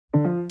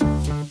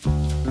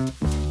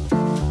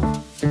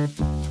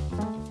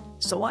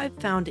So I've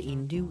found a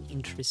new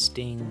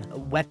interesting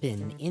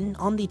weapon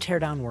on the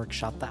Teardown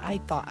workshop that I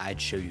thought I'd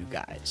show you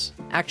guys.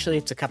 Actually,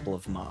 it's a couple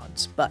of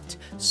mods,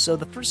 so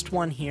the first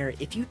one here,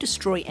 if you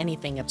destroy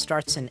anything, it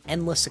starts an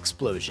endless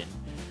explosion.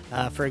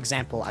 For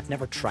example, I've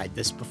never tried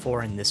this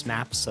before in this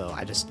map, so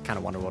I just kind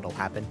of wonder what'll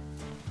happen.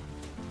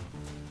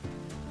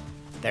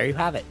 There you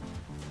have it.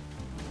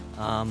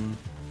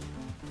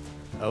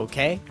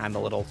 Okay, I'm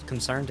a little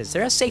concerned. Is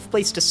there a safe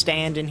place to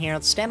stand in here?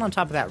 Let's stand on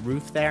top of that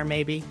roof there,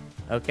 maybe.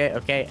 Okay,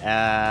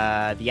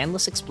 the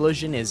endless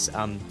explosion is,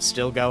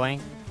 still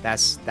going.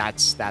 That's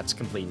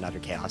complete and utter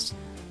chaos.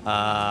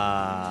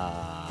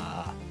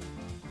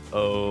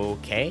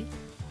 Okay.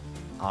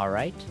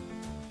 Alright.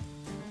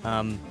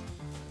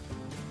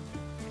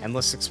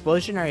 Endless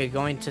explosion, are you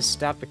going to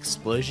stop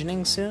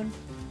explosioning soon?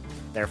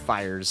 There are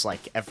fires,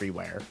 like,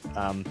 everywhere.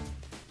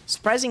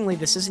 Surprisingly,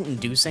 this isn't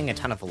inducing a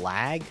ton of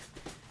lag.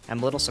 I'm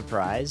a little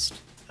surprised.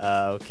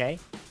 Okay.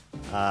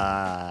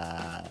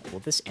 Will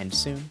this end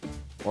soon?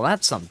 Well,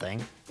 that's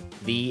something.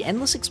 The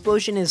endless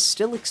explosion is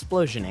still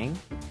explosioning.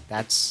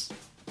 That's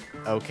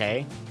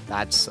okay.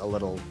 That's a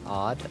little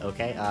odd.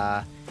 Okay.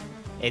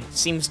 It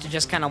seems to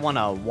just kind of want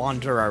to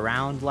wander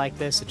around like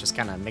this. It just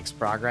kind of makes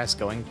progress,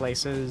 going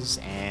places,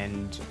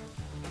 and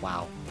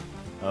wow.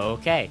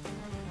 Okay.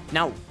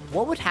 Now,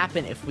 what would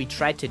happen if we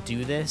tried to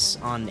do this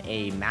on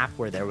a map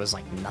where there was,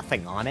 like,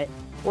 nothing on it?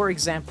 For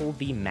example,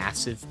 the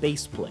massive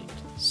base plate.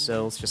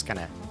 So let's just kind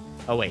of...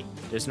 Oh, wait.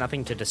 There's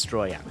nothing to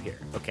destroy out here.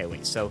 Okay,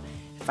 wait. So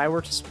if I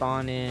were to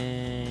spawn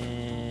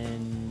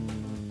in...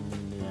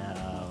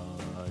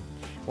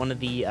 one of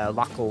the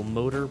local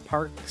motor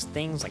parks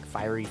things, like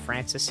Fiery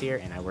Francis here,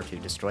 and I were to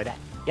destroy that.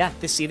 Yeah,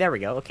 see, there we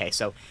go. Okay,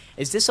 so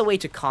is this a way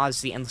to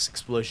cause the endless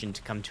explosion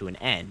to come to an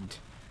end?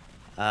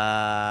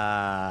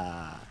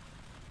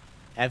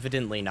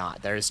 Evidently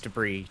not. There's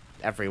debris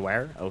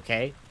everywhere.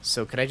 Okay,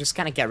 so could I just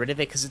kind of get rid of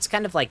it? Because it's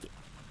kind of like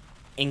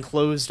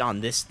enclosed on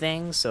this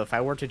thing, so if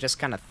I were to just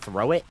kind of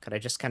throw it, could I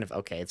just kind of...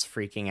 Okay, it's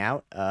freaking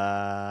out.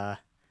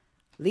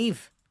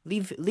 Leave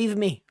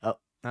me. Oh,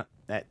 no,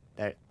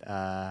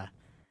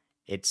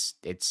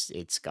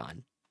 it's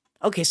gone.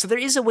 Okay, so there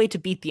is a way to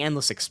beat the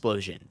endless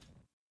explosion.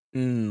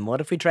 What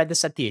if we tried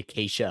this at the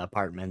Acacia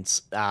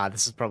Apartments?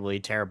 This is probably a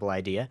terrible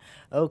idea.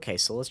 Okay,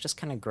 so let's just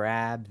kind of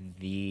grab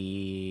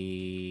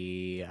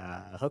the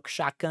hook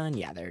shotgun.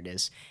 Yeah, there it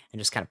is. And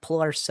just kind of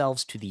pull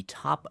ourselves to the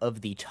top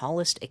of the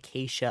tallest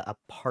Acacia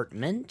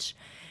apartment.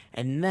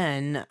 And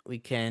then we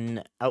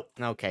can... Oh,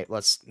 okay,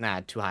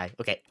 too high.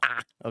 Okay,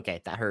 okay,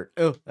 that hurt.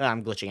 Oh,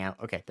 I'm glitching out.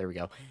 Okay, there we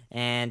go.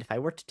 And if I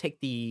were to take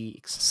the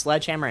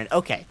sledgehammer and...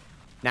 Okay.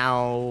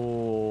 Now,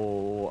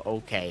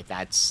 okay,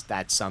 that's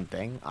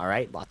something. All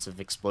right, lots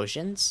of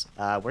explosions.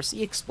 Where's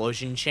the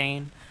explosion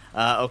chain?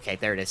 Okay,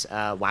 there it is.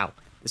 Wow,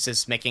 this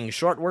is making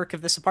short work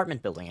of this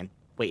apartment building. And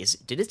wait,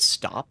 did it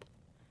stop?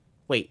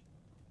 Wait,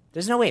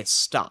 there's no way it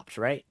stopped,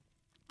 right?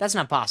 That's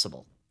not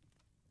possible.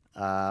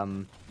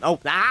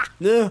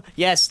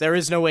 Yes, there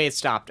is no way it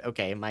stopped.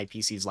 Okay, my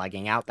PC's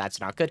lagging out. That's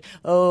not good.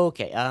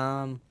 Okay,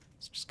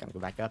 let's just kind of go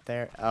back up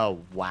there.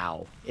 Oh,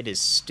 wow. It is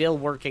still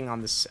working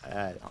on this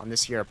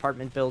here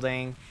apartment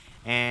building.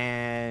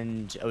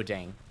 And, oh,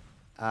 dang.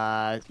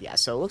 Yeah,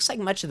 so it looks like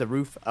much of the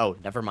roof... Oh,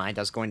 never mind.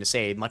 I was going to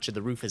say much of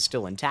the roof is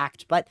still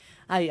intact, but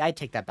I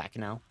take that back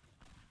now.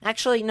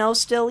 Actually, no,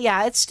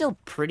 yeah, it's still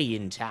pretty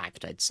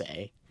intact, I'd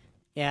say.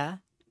 Yeah.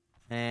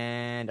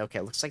 And, okay,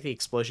 looks like the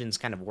explosion's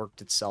kind of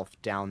worked itself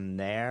down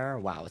there.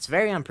 Wow, it's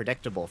very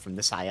unpredictable from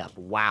this high up.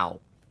 Wow.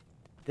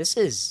 This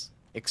is...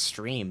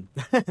 extreme.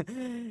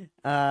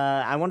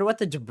 I wonder what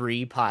the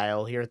debris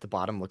pile here at the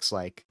bottom looks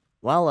like.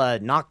 Well,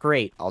 not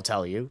great, I'll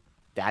tell you.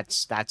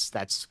 That's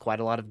quite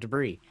a lot of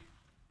debris.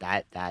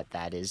 That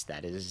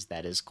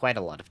is quite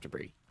a lot of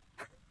debris.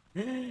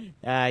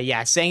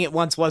 Yeah, saying it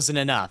once wasn't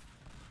enough.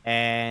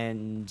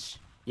 And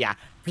yeah,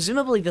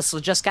 presumably this will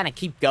just kind of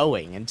keep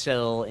going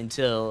until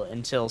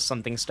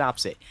something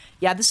stops it.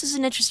 Yeah, this is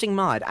an interesting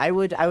mod. I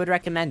would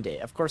recommend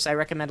it. Of course, I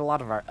recommend a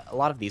lot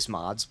of these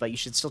mods, but you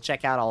should still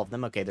check out all of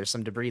them. Okay, there's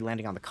some debris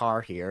landing on the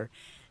car here,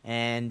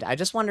 and I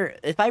just wonder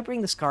if I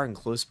bring this car in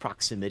close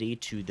proximity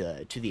to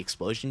the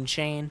explosion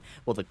chain,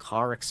 will the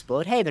car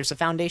explode? Hey, there's a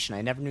foundation.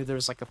 I never knew there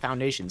was like a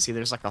foundation. See,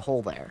 there's like a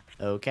hole there.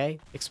 Okay,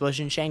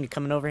 explosion chain, you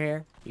coming over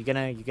here? You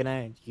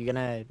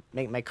gonna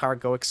make my car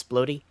go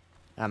explodey?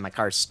 My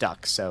car's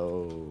stuck,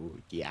 so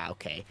yeah,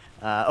 okay.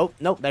 Oh,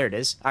 nope, there it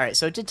is. All right,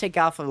 so it did take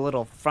off a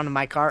little front of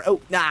my car.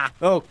 Oh,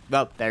 oh,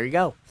 there you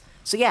go.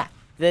 So yeah,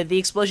 the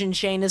explosion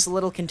chain is a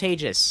little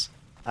contagious.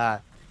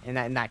 In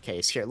that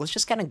case, here, let's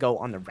just kind of go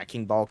on the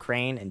wrecking ball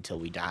crane until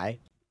we die.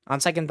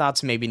 On second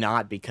thoughts, maybe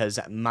not, because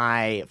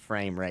my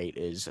frame rate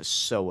is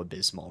so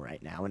abysmal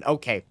right now. And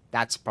okay,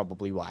 that's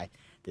probably why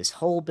this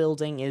whole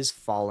building is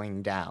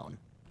falling down.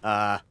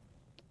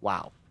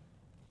 Wow.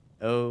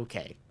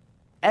 Okay.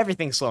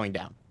 Everything's slowing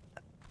down.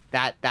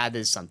 That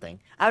is something.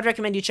 I would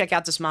recommend you check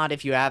out this mod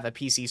if you have a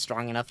PC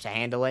strong enough to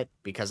handle it,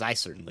 because I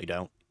certainly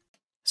don't.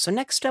 So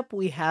next up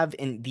we have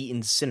the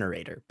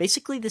Incinerator.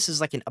 Basically this is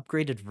like an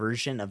upgraded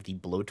version of the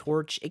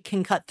blowtorch. It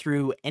can cut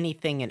through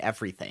anything and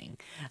everything,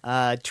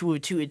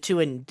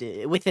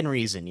 within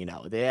reason, you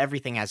know.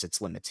 Everything has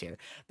its limits here.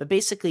 But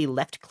basically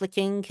left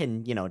clicking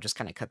can, you know, just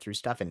kind of cut through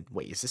stuff. And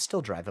wait, is this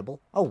still drivable?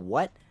 Oh,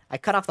 what? I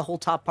cut off the whole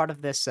top part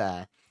of this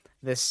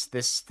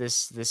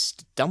this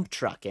dump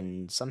truck,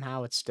 and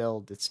somehow it's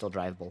still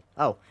drivable.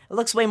 Oh, it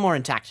looks way more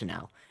intact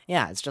now.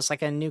 Yeah, it's just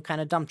like a new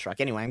kind of dump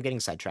truck. Anyway, I'm getting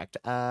sidetracked.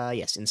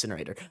 Yes,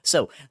 Incinerator.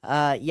 So,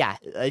 yeah,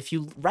 if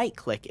you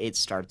right-click, it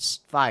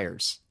starts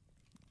fires.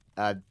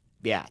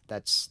 Yeah,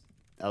 that's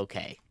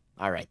okay.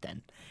 All right,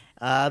 then.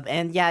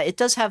 And yeah, it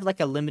does have like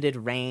a limited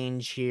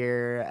range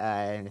here,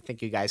 and I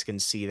think you guys can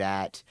see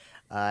that.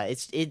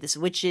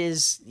 Which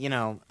is, you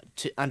know,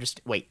 to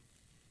understand. Wait,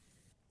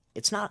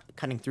 it's not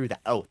cutting through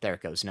that. Oh, there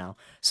it goes now.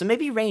 So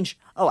maybe range...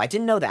 Oh, I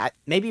didn't know that.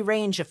 Maybe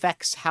range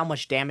affects how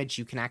much damage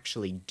you can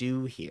actually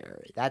do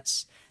here.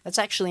 That's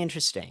actually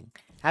interesting.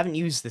 I haven't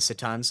used this a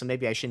ton, so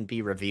maybe I shouldn't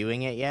be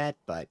reviewing it yet,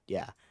 but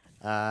yeah.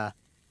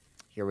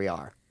 Here we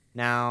are.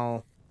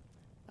 Now,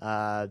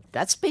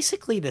 that's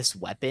basically this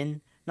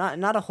weapon.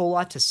 Not a whole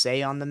lot to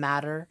say on the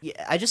matter.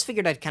 Yeah, I just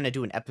figured I'd kind of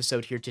do an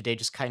episode here today,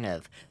 just kind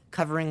of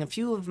covering a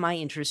few of my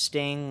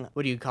interesting,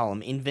 what do you call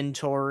them,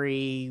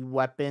 inventory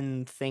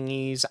weapon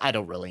thingies? I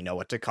don't really know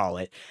what to call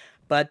it.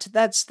 But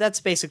that's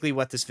basically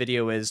what this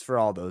video is for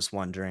all those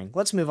wondering.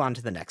 Let's move on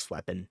to the next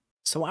weapon.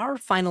 So our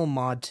final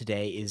mod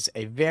today is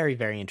a very,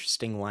 very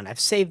interesting one. I've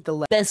saved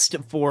the best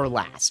for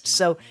last.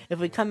 So if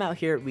we come out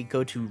here, we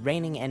go to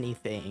raining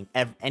anything,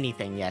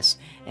 yes,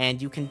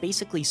 and you can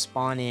basically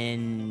spawn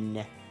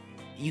in...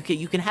 You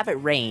can have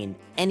it rain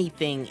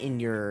anything in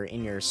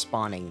your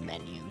spawning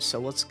menu. So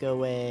let's go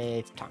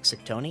with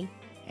Toxic Tony,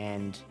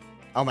 and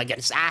oh my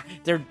goodness,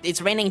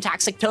 it's raining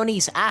Toxic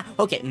Tonys.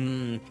 Okay,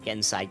 get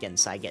inside, get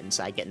inside, get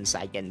inside, get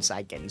inside, get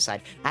inside, get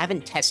inside. I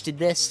haven't tested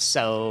this,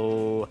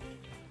 so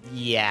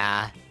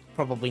yeah,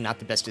 probably not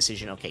the best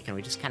decision. Okay, can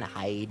we just kind of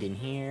hide in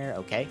here?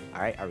 Okay,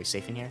 all right, are we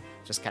safe in here?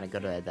 Just kind of go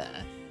to the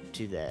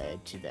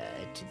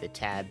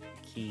tab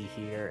key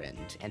here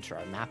and enter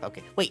our map.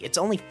 Okay, wait, it's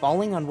only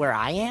falling on where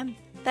I am?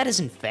 That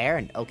isn't fair.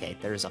 And okay,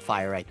 there's a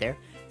fire right there.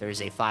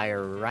 There's a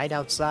fire right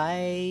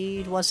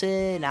outside, was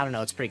it? I don't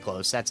know, it's pretty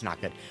close. That's not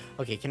good.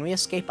 Okay, can we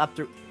escape up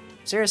through...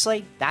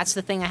 Seriously? That's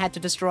the thing I had to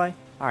destroy?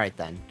 Alright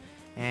then.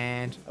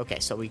 And, okay,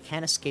 so we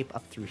can escape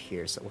up through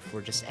here. So if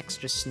we're just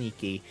extra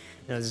sneaky...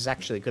 No, this is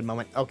actually a good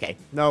moment. Okay,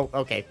 no,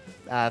 okay.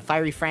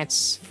 Fiery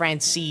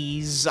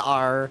Frances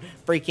are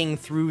breaking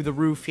through the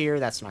roof here.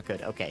 That's not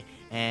good. Okay.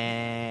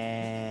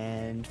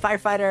 And...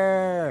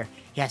 Firefighter!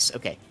 Yes,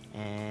 okay.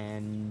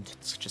 And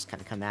let's just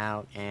kind of come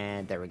out,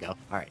 and there we go.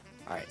 Alright,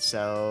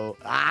 so...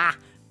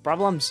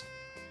 Problems!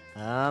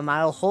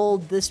 I'll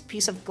hold this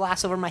piece of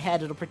glass over my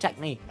head. It'll protect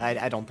me.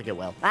 I don't think it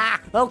will.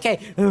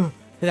 Okay!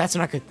 That's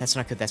not good. That's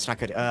not good. That's not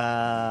good.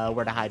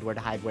 Where to hide? Where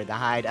to hide? Where to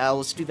hide?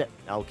 Let's do that.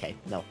 Okay,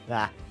 no.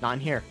 Not in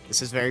here.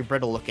 This is very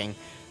brittle looking.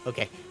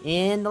 Okay,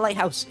 in the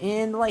lighthouse.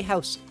 In the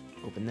lighthouse.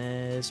 Open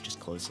this. Just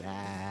close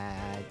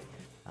that.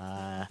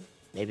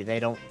 Maybe they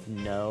don't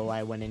know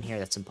I went in here.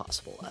 That's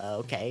impossible.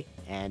 Okay.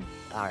 And,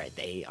 alright,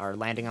 they are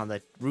landing on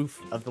the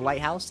roof of the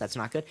lighthouse. That's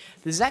not good.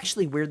 This is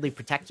actually weirdly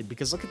protected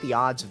because look at the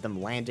odds of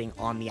them landing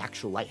on the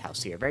actual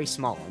lighthouse here. Very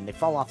small, and they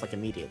fall off, like,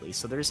 immediately.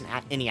 So there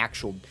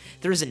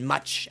isn't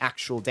much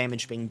actual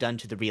damage being done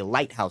to the real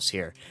lighthouse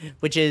here,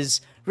 which is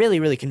really,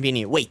 really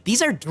convenient. Wait,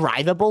 these are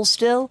drivable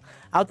still?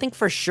 I would think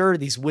for sure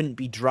these wouldn't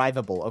be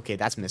drivable. Okay,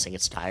 that's missing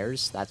its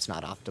tires. That's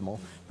not optimal.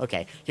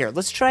 Okay, here,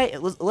 let's try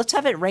it. Let's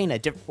have it rain a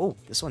different... Oh,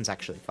 this one's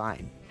actually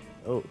fine.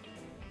 Oh,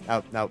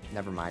 no,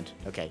 never mind.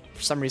 Okay,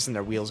 for some reason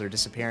their wheels are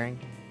disappearing.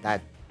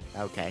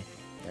 Okay.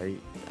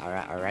 All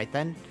right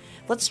then.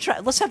 Let's try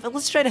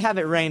to have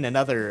it rain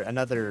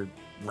another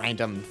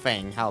random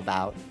thing. How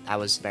about? That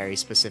was very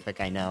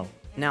specific, I know.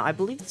 Now, I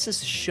believe this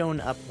has shown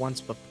up once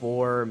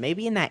before,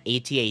 maybe in that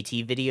AT-AT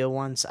video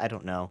once, I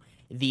don't know.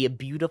 The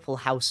beautiful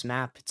house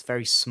map, it's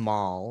very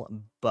small,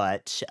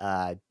 but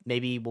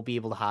maybe we'll be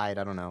able to hide,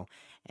 I don't know.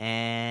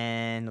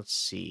 And let's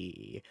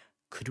see,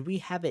 could we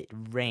have it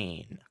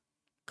rain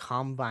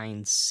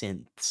Combine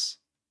Synths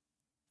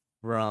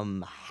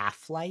from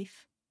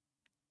Half-Life?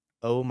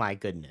 Oh my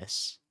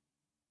goodness.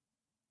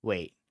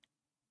 Wait.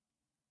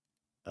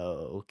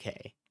 Oh,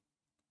 okay.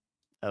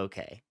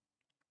 Okay.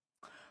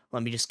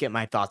 Let me just get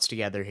my thoughts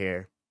together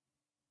here.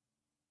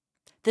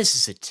 This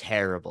is a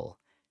terrible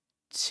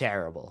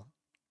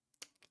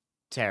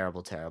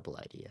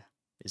idea,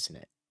 isn't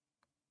it?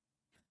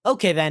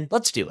 Okay then,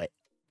 let's do it.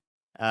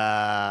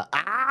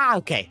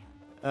 Okay.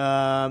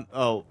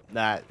 Oh,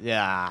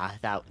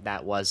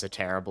 that was a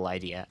terrible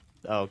idea.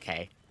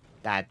 Okay.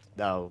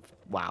 Oh,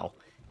 wow.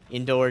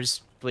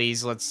 Indoors,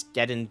 please, let's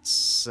get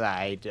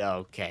inside.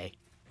 Okay.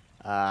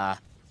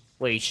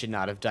 We should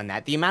not have done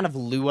that. The amount of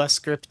Lua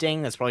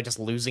scripting that's probably just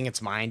losing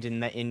its mind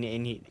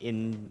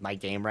in my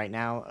game right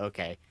now.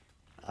 Okay.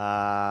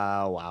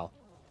 Wow.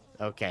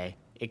 Okay.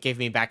 It gave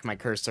me back my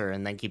cursor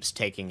and then keeps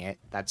taking it.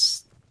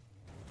 That's...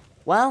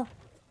 Well,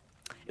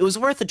 it was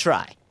worth a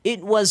try.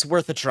 It was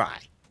worth a try.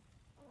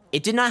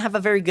 It did not have a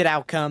very good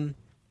outcome,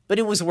 but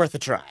it was worth a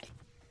try.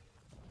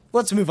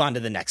 Let's move on to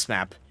the next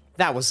map.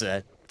 That was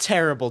a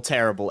terrible,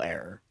 terrible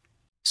error.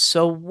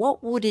 So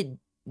what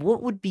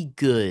would be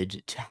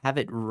good to have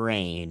it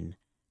rain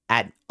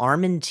at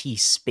Armanty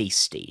Space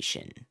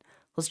Station?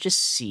 Let's just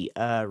see.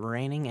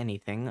 Raining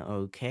anything.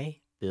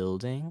 Okay.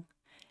 Building.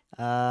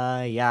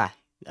 Yeah.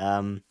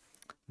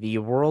 The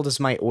world is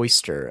my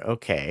oyster.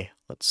 Okay.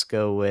 Let's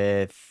go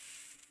with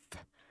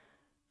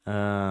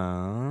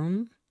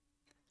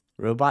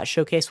robot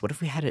showcase. What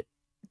if we had it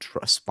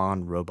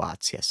spawn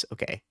robots? Yes.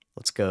 Okay.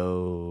 Let's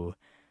go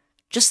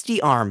just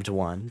the armed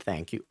one.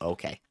 Thank you.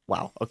 Okay.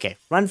 Wow. Okay.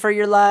 Run for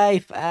your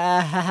life.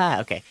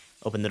 Okay.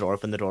 Open the door,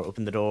 open the door,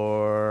 open the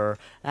door.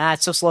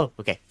 It's so slow.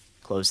 Okay.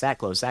 Close that,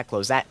 close that,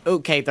 close that.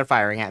 Okay, they're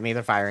firing at me,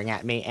 they're firing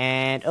at me.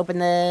 And open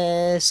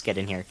this. Get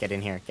in here, get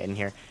in here, get in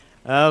here.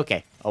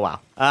 Okay. Oh, wow.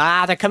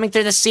 They're coming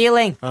through the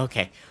ceiling.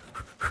 Okay.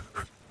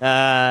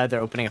 They're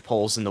opening up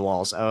holes in the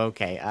walls.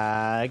 Okay.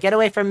 Get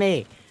away from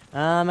me.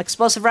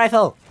 Explosive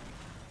rifle.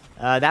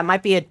 That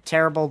might be a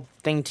terrible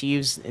thing to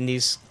use in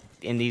these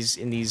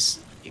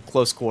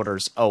close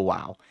quarters. Oh,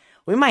 wow.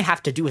 We might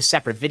have to do a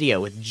separate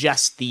video with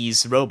just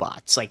these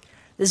robots. Like,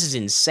 this is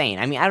insane.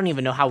 I mean, I don't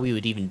even know how we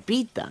would even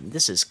beat them.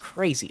 This is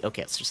crazy.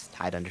 Okay, let's just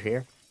hide under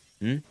here.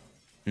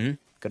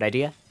 Good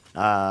idea.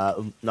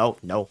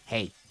 No.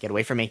 Hey, get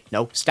away from me.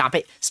 No, stop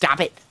it. Stop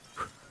it.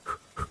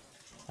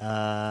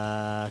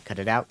 Cut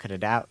it out, cut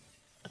it out.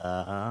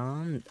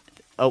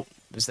 Oh,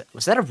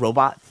 was that a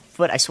robot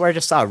foot? I swear I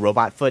just saw a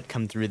robot foot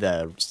come through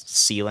the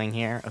ceiling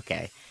here.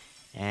 Okay.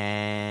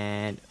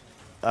 And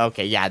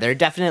okay, yeah, they're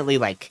definitely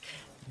like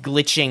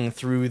glitching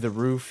through the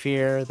roof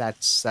here.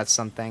 That's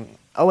something.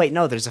 Oh wait,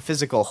 no, there's a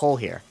physical hole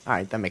here. All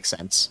right, that makes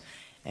sense.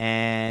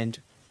 And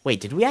wait,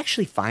 did we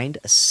actually find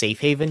a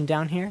safe haven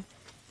down here?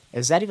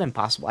 Is that even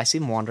possible? I see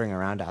them wandering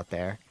around out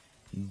there,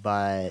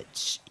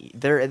 but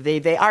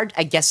they are.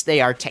 I guess they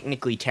are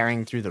technically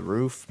tearing through the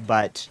roof,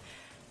 but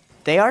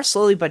they are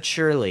slowly but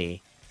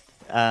surely.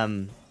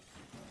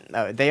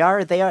 They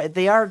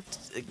are,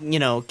 you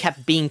know,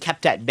 being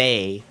kept at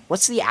bay.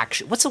 What's the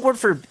action? What's the word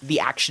for the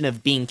action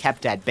of being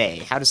kept at bay?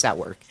 How does that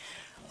work?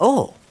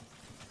 Oh,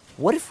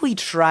 what if we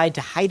tried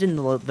to hide in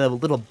the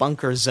little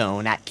bunker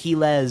zone at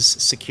Keyless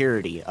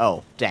Security?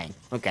 Oh, dang.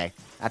 Okay,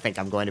 I think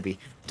I'm going to be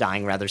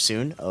dying rather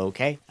soon.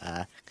 Okay,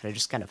 can I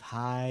just kind of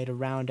hide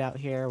around out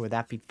here? Would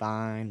that be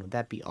fine? Would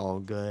that be all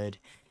good?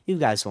 You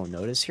guys won't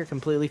notice. You're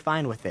completely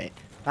fine with it.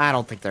 I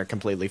don't think they're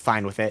completely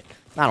fine with it.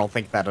 I don't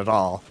think that at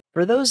all.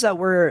 For those that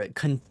were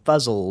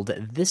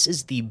confuzzled, this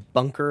is the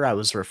bunker I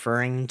was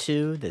referring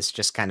to. This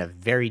just kind of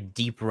very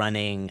deep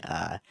running,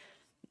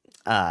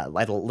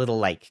 little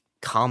like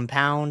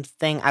compound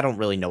thing. I don't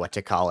really know what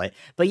to call it.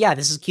 But yeah,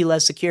 this is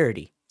Keyless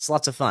Security. It's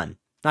lots of fun.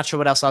 Not sure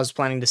what else I was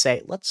planning to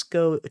say. Let's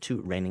go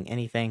to Raining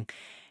Anything.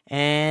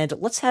 And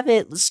let's have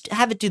it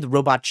do the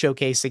robot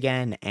showcase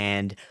again.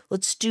 And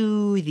let's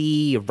do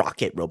the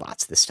rocket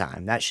robots this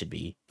time. That should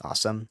be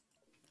awesome.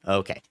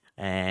 Okay.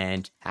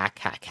 And hack.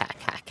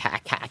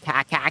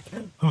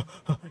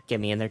 Get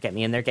me in there, get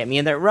me in there, get me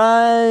in there.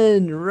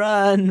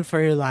 Run for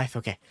your life.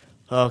 Okay.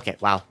 Okay,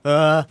 wow.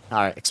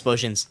 Alright,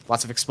 explosions.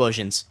 Lots of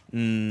explosions.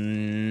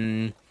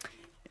 And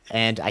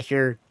I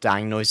hear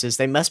dying noises.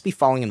 They must be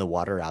falling in the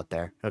water out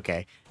there.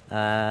 Okay.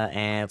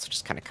 And let's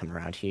just kind of come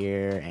around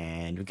here.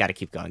 And we gotta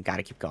keep going,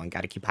 gotta keep going,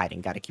 gotta keep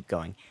hiding, gotta keep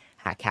going.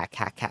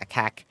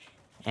 Hack.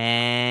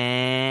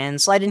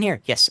 And slide in here.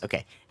 Yes,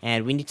 okay.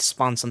 And we need to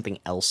spawn something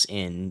else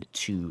in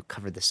to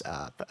cover this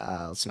up.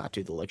 Let's not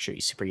do the luxury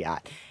super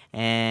yacht.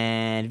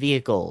 And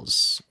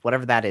vehicles,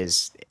 whatever that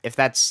is. If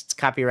that's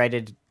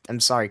copyrighted, I'm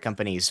sorry,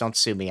 companies. Don't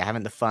sue me. I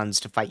haven't the funds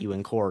to fight you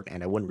in court,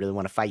 and I wouldn't really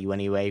want to fight you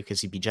anyway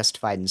because you'd be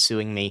justified in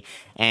suing me.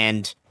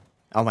 And,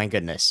 oh my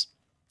goodness.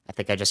 I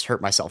think I just hurt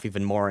myself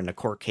even more in a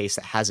court case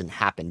that hasn't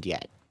happened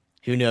yet.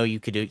 Who knew you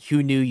could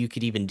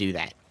even do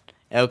that?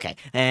 Okay,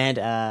 and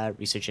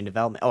research and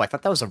development. Oh, I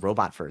thought that was a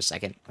robot for a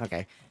second.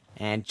 Okay,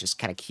 and just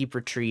kind of keep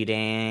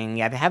retreating.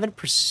 Yeah, they haven't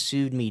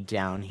pursued me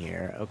down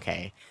here.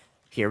 Okay,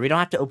 here, we don't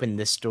have to open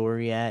this door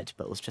yet,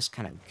 but let's just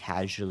kind of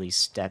casually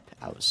step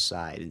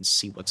outside and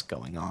see what's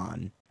going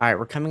on. All right,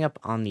 we're coming up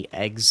on the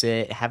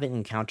exit. Haven't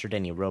encountered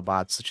any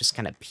robots. Let's just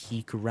kind of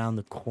peek around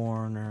the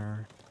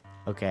corner.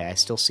 Okay, I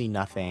still see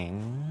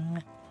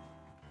nothing.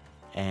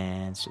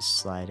 And let's just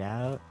slide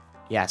out.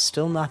 Yeah,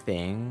 still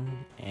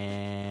nothing.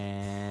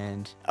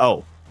 And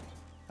oh,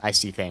 I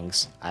see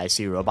things. I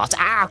see robots.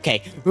 Ah,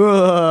 okay.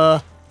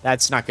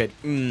 That's not good.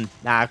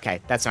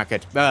 Okay, that's not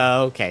good.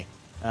 Okay.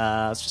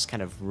 Let's just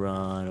kind of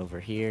run over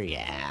here.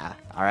 Yeah.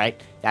 All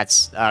right.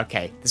 That's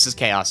okay. This is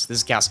chaos. This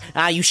is chaos.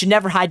 You should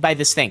never hide by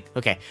this thing.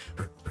 Okay.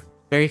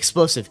 Very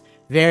explosive.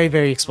 Very,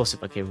 very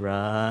explosive. Okay,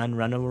 run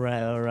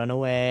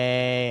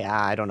away.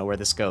 I don't know where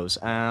this goes.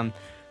 Open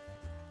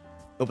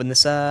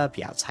this up.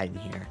 Yeah, let's hide in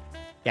here.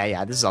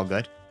 Yeah, this is all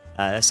good.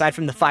 Aside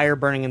from the fire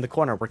burning in the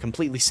corner, we're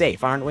completely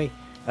safe, aren't we?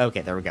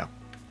 Okay, there we go.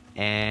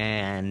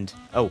 And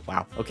oh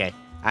wow, okay.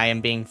 I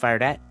am being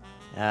fired at.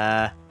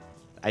 I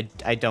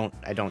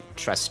don't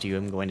trust you.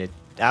 I'm going to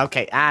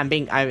Okay,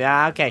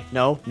 okay.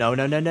 No.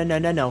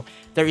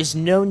 There is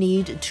no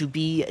need to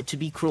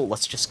be cruel.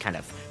 Let's just kind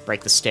of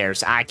break the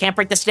stairs. I can't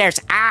break the stairs.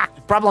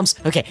 Problems.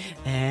 Okay,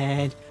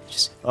 and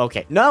just,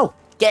 okay. No,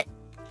 get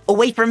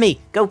away from me.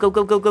 Go.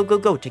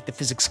 Take the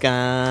physics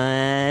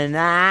gun.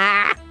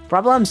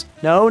 Problems.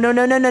 No.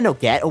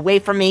 Get away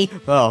from me.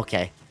 Oh,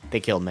 okay. They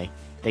killed me.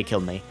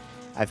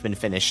 I've been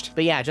finished.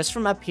 But yeah, just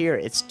from up here,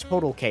 it's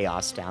total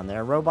chaos down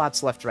there.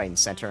 Robots left, right, and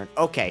center.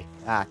 Okay,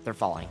 they're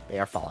falling. They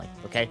are falling,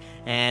 okay?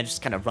 And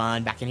just kind of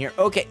run back in here.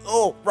 Okay,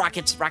 oh,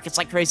 rockets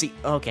like crazy.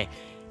 Okay,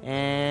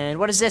 and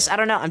what is this? I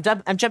don't know.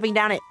 I'm jumping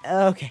down it.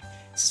 Okay,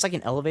 is this like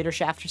an elevator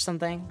shaft or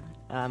something?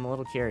 I'm a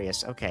little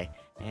curious. Okay,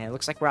 and it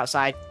looks like we're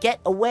outside.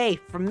 Get away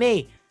from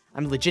me.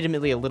 I'm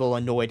legitimately a little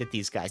annoyed at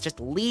these guys. Just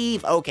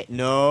leave. Okay,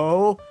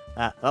 no.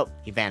 Oh,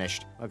 he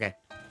vanished. Okay,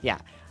 yeah.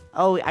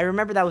 Oh, I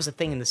remember that was a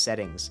thing in the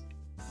settings.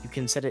 You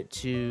can set it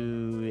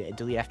to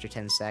delete after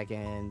 10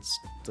 seconds,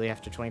 delete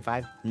after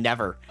 25.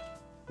 Never.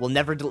 We'll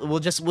never. We'll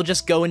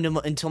just go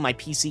until my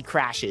PC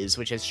crashes,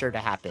 which is sure to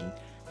happen.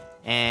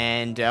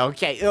 And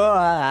okay.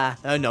 No.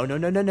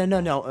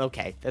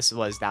 Okay,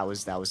 that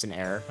was an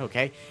error.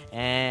 Okay.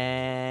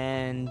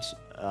 And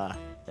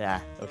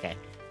yeah. Okay.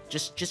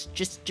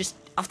 Just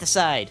off the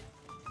side.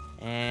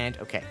 And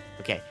okay.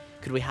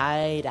 Could we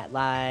hide at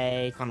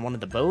like on one of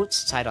the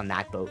boats? Let's hide on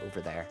that boat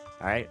over there.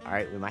 All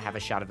right. We might have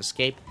a shot of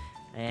escape.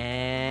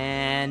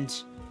 And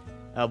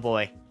oh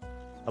boy,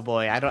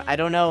 I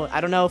don't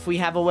know if we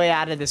have a way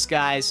out of this,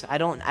 guys. I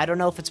don't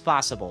know if it's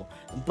possible.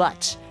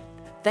 But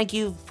thank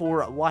you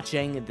for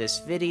watching this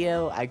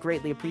video. I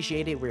greatly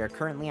appreciate it. We are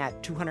currently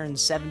at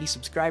 270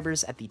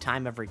 subscribers at the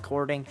time of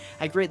recording.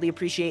 I greatly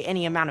appreciate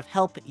any amount of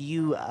help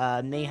you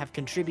may have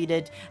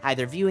contributed,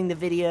 either viewing the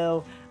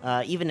video,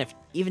 even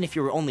if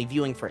you were only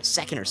viewing for a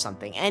second or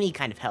something. Any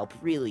kind of help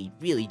really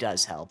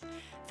does help.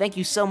 Thank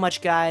you so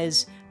much,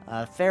 guys.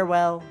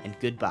 Farewell and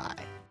goodbye.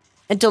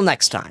 Until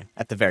next time,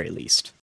 at the very least.